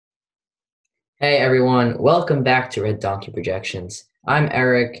Hey everyone, welcome back to Red Donkey Projections. I'm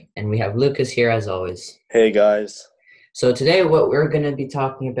Eric, and we have Lucas here as always. Hey guys. So today, what we're going to be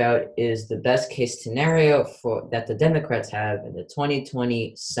talking about is the best case scenario for that the Democrats have in the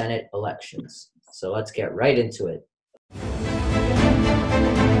 2020 Senate elections. So let's get right into it.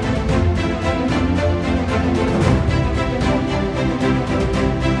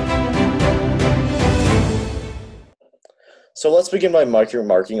 So let's begin by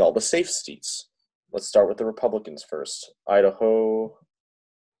marking all the safe seats. Let's start with the Republicans first. Idaho,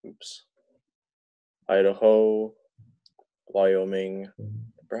 Wyoming,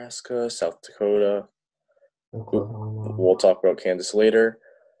 Nebraska, South Dakota. Oklahoma, We'll talk about Kansas later.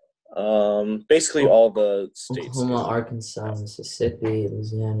 Basically all the states. Oklahoma, Arkansas, Mississippi,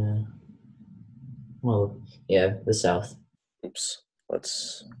 Louisiana. Well, yeah, the South.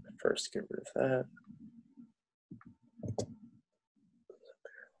 Let's first get rid of that.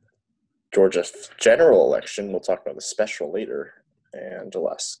 Georgia general election. We'll talk about the special later. And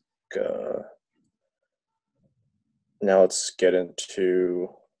Alaska. Now let's get into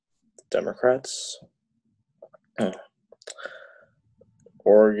Democrats.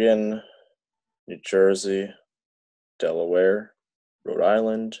 Oregon, New Jersey, Delaware, Rhode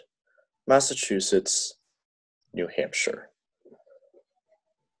Island, Massachusetts, New Hampshire,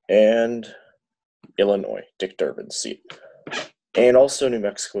 and Illinois, Dick Durbin's seat, and also New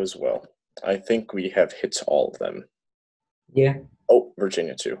Mexico as well. I think we have hit all of them. Yeah. Oh,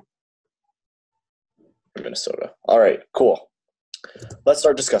 Virginia too. And Minnesota. All right, cool. Let's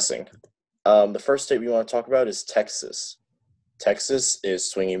start discussing. The first state we want to talk about is Texas. Texas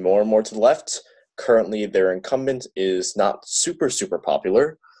is swinging more and more to the left. Currently, their incumbent is not super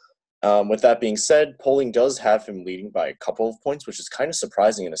popular. With that being said, polling does have him leading by a couple of points, which is kind of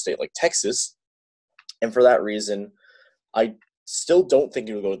surprising in a state like Texas. And for that reason, I still don't think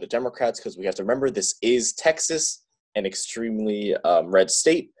it will go to the Democrats because we have to remember this is Texas, an extremely red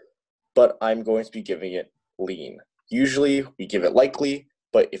state, but I'm going to be giving it lean. Usually, we give it likely,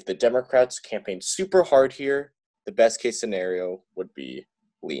 but if the Democrats campaign super hard here, the best case scenario would be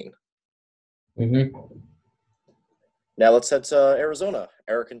lean. Mm-hmm. Now let's head to Arizona.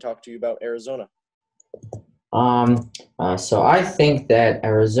 Eric can talk to you about Arizona. So I think that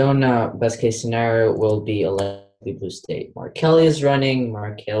Arizona, best case scenario, will be a likely blue state. Mark Kelly is running.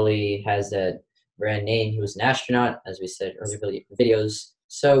 Mark Kelly has that brand name. He was an astronaut, as we said earlier videos.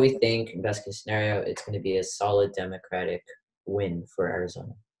 So we think, best case scenario, it's going to be a solid Democratic win for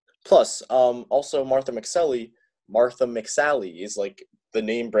Arizona. Plus, also Martha McSally is like the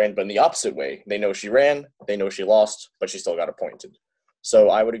name brand, but in the opposite way. They know she ran, they know she lost, but she still got appointed. So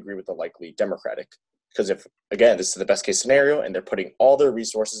I would agree with the likely Democratic. Because if, again, this is the best case scenario and they're putting all their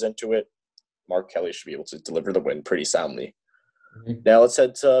resources into it, Mark Kelly should be able to deliver the win pretty soundly. Mm-hmm. Now let's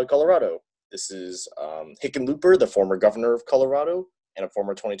head to Colorado. This is Hickenlooper, the former governor of Colorado and a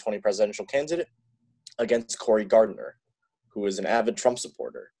former 2020 presidential candidate, against Cory Gardner, who is an avid Trump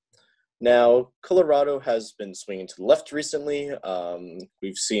supporter. Now, Colorado has been swinging to the left recently.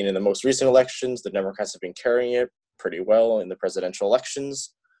 We've seen in the most recent elections, the Democrats have been carrying it pretty well in the presidential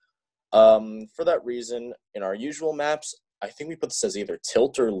elections. For that reason, in our usual maps, I think we put this as either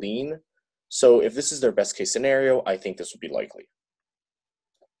tilt or lean. So if this is their best case scenario, I think this would be likely.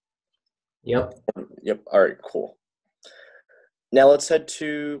 Yep. All right, cool. Now let's head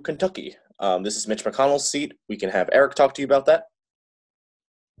to Kentucky. This is Mitch McConnell's seat. We can have Eric talk to you about that.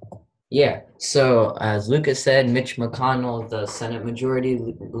 Yeah, so as Lucas said, Mitch McConnell, the Senate Majority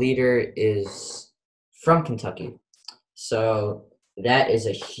Leader, is from Kentucky. So that is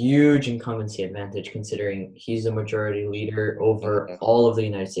a huge incumbency advantage considering he's the Majority Leader over all of the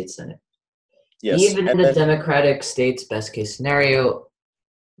United States Senate. Yes. Even in the Democratic state's best case scenario,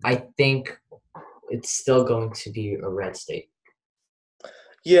 I think it's still going to be a red state.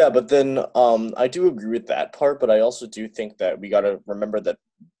 Yeah, but then I do agree with that part, but I also do think that we got to remember that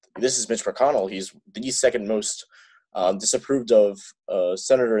this is Mitch McConnell. He's the second most disapproved of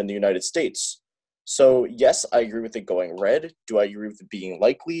senator in the United States. So, yes, I agree with it going red. Do I agree with it being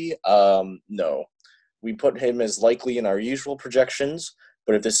likely? No. We put him as likely in our usual projections,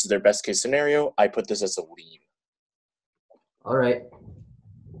 but if this is their best case scenario, I put this as a lean. All right.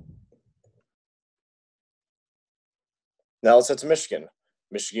 Now let's head to Michigan.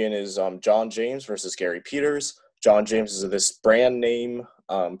 Michigan is John James versus Gary Peters. John James is this brand name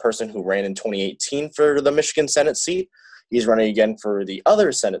person who ran in 2018 for the Michigan Senate seat. He's running again for the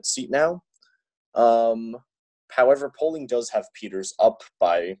other Senate seat now. However, polling does have Peters up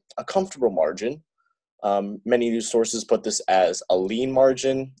by a comfortable margin. Many news sources put this as a lean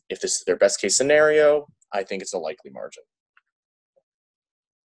margin. If this is their best case scenario, I think it's a likely margin.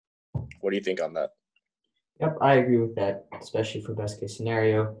 What do you think on that? Yep, I agree with that, especially for best case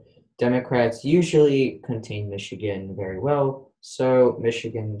scenario. Democrats usually contain Michigan very well, so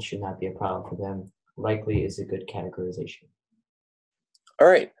Michigan should not be a problem for them. Likely is a good categorization. All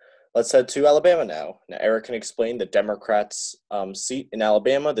right, let's head to Alabama now. Now, Eric can explain the Democrats' seat in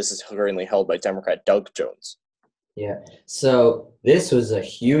Alabama. This is currently held by Democrat Doug Jones. Yeah, so this was a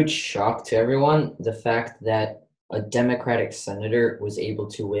huge shock to everyone, the fact that a Democratic senator was able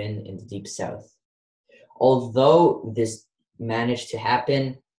to win in the Deep South. Although this managed to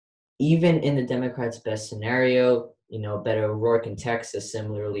happen, even in the Democrats' best scenario, Beto O'Rourke in Texas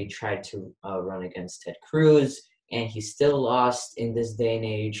similarly tried to run against Ted Cruz, and he still lost in this day and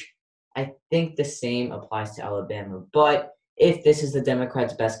age. I think the same applies to Alabama. But if this is the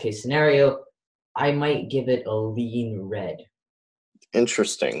Democrats' best case scenario, I might give it a lean red.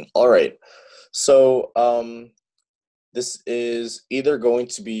 Interesting. All right. So this is either going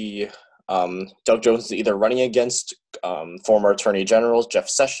to be Doug Jones is either running against former Attorney General Jeff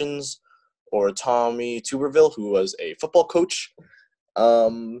Sessions or Tommy Tuberville, who was a football coach.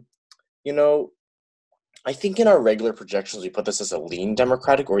 You know, I think in our regular projections we put this as a lean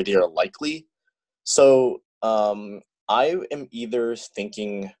Democratic or either likely. So I am either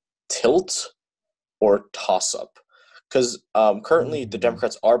thinking tilt or toss up because currently the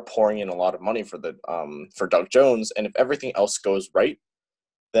Democrats are pouring in a lot of money for Doug Jones, and if everything else goes right,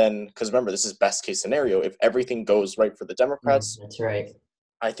 then because remember this is best case scenario. If everything goes right for the Democrats, That's right.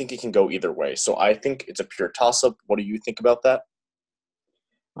 I think it can go either way. So I think it's a pure toss up. What do you think about that?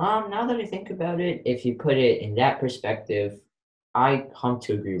 Now that I think about it, if you put it in that perspective, I come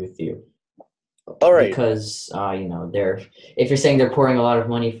to agree with you. All right. Because if you're saying they're pouring a lot of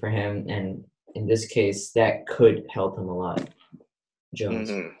money for him, and in this case, that could help him a lot.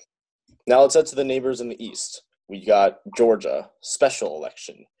 Jones. Mm-hmm. Now let's head to the neighbors in the East. We got Georgia, special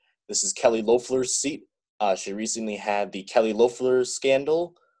election. This is Kelly Loeffler's seat. She recently had the Kelly Loeffler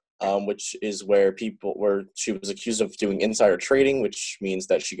scandal, which is where she was accused of doing insider trading, which means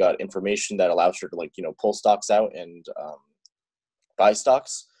that she got information that allows her to pull stocks out and buy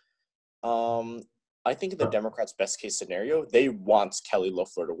stocks. I think in the Democrats' best case scenario, they want Kelly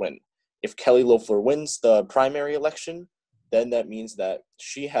Loeffler to win. If Kelly Loeffler wins the primary election, then that means that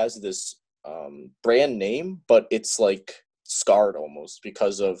she has this brand name, but it's like scarred almost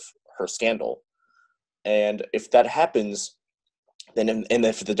because of her scandal. And if that happens, then and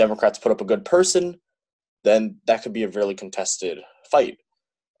if the Democrats put up a good person, then that could be a really contested fight.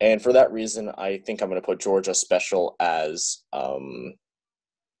 And for that reason, I think I'm going to put Georgia special as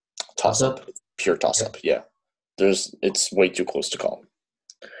toss-up. Pure toss-up, yeah. It's way too close to call.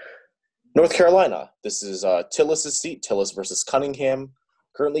 North Carolina. This is Tillis' seat, Tillis versus Cunningham.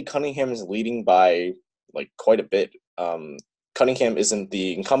 Currently, Cunningham is leading by quite a bit. Cunningham isn't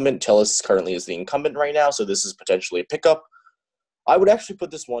the incumbent. Tillis currently is the incumbent right now, so this is potentially a pickup. I would actually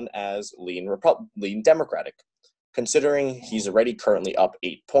put this one as lean Democratic, considering he's already currently up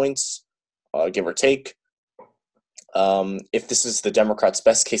 8 points, give or take. If this is the Democrats'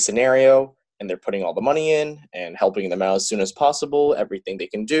 best case scenario and they're putting all the money in and helping them out as soon as possible, everything they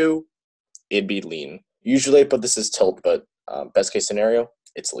can do, it'd be lean. Usually I put this as tilt, but best case scenario,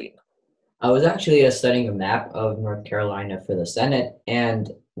 it's lean. I was actually studying a map of North Carolina for the Senate,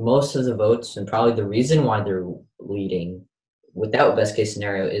 and most of the votes, and probably the reason why they're leading without best case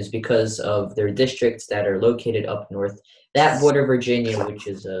scenario, is because of their districts that are located up north, that border Virginia, which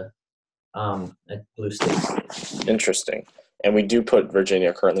is a blue state. Interesting. And we do put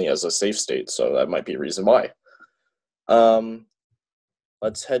Virginia currently as a safe state, so that might be a reason why.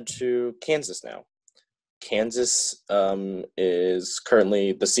 Let's head to Kansas now. Kansas is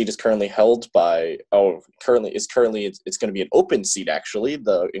currently held by it's going to be an open seat actually.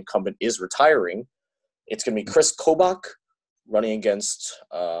 The incumbent is retiring. It's going to be Chris Kobach running against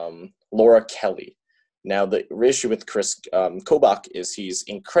Laura Kelly. Now the issue with Chris Kobach is he's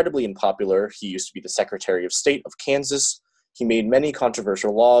incredibly unpopular. He used to be the Secretary of State of Kansas. He made many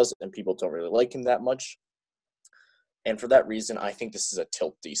controversial laws and people don't really like him that much. And for that reason, I think this is a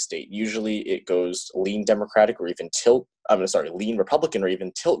tilt-y state. Usually it goes lean Democratic or even lean Republican or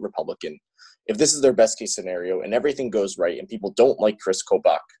even tilt Republican. If this is their best case scenario and everything goes right and people don't like Chris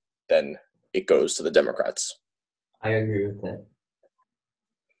Kobach, then it goes to the Democrats. I agree with that.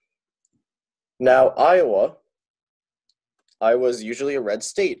 Now, Iowa is usually a red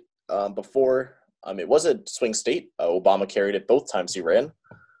state. Before, it was a swing state. Obama carried it both times he ran.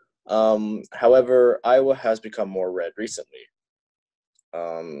 However, Iowa has become more red recently.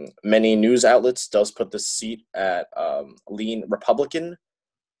 Many news outlets does put the seat at lean Republican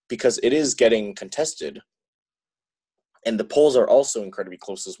because it is getting contested, and the polls are also incredibly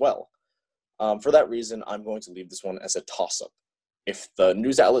close as well. For that reason, I'm going to leave this one as a toss-up. If the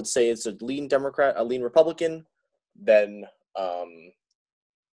news outlets say it's a lean Democrat, a lean Republican, then I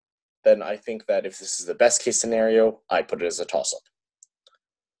think that if this is the best case scenario, I put it as a toss-up.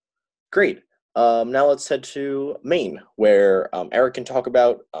 Great. Now let's head to Maine, where Eric can talk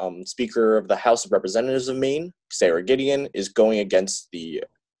about Speaker of the House of Representatives of Maine, Sarah Gideon, is going against the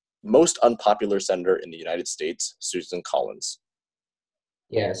most unpopular senator in the United States, Susan Collins.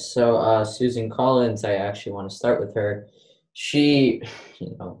 Yeah, so Susan Collins, I actually want to start with her. She,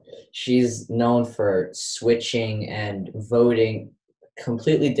 she's known for switching and voting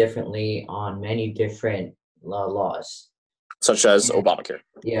completely differently on many different laws. Such as Obamacare.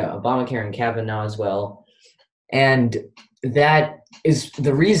 Yeah, Obamacare and Kavanaugh as well. And that is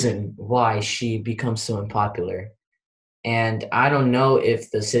the reason why she becomes so unpopular. And I don't know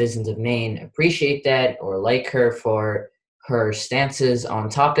if the citizens of Maine appreciate that or like her for her stances on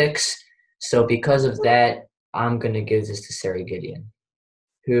topics. So because of that, I'm going to give this to Sarah Gideon,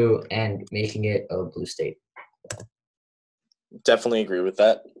 and making it a blue state. Definitely agree with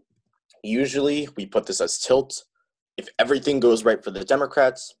that. Usually we put this as tilt. If everything goes right for the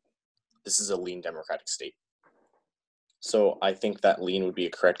Democrats, this is a lean Democratic state. So I think that lean would be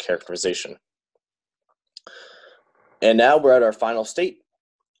a correct characterization. And now we're at our final state,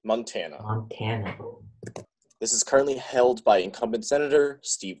 Montana. Montana. This is currently held by incumbent Senator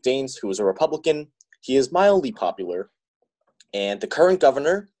Steve Daines, who is a Republican. He is mildly popular. And the current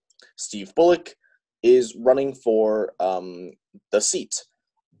governor, Steve Bullock, is running for the seat.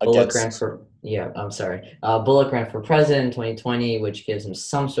 Bullock ran for president in 2020, which gives him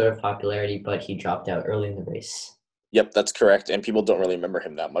some sort of popularity, but he dropped out early in the race. Yep, that's correct. And people don't really remember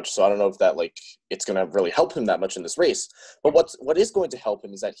him that much. So I don't know if that it's going to really help him that much in this race. But what is going to help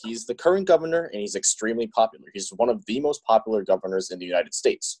him is that he's the current governor and he's extremely popular. He's one of the most popular governors in the United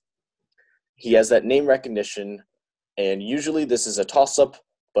States. He has that name recognition, and usually this is a toss-up.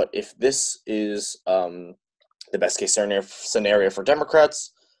 But if this is the best case scenario for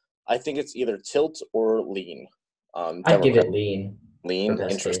Democrats, I think it's either tilt or lean. I'd give it lean. Lean,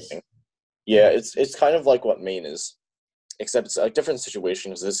 interesting. Case. Yeah, it's kind of like what Maine is, except it's a different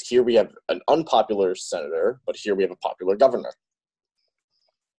situation. Because here we have an unpopular senator, but here we have a popular governor.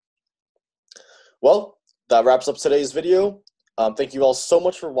 Well, that wraps up today's video. Thank you all so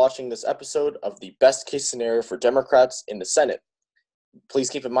much for watching this episode of the best case scenario for Democrats in the Senate.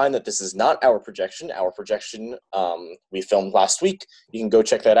 Please keep in mind that this is not our projection. Our projection we filmed last week. You can go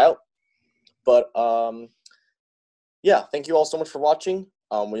check that out. But yeah, thank you all so much for watching.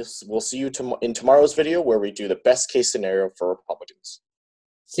 We'll see you in tomorrow's video where we do the best case scenario for Republicans.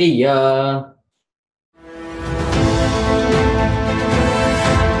 See ya.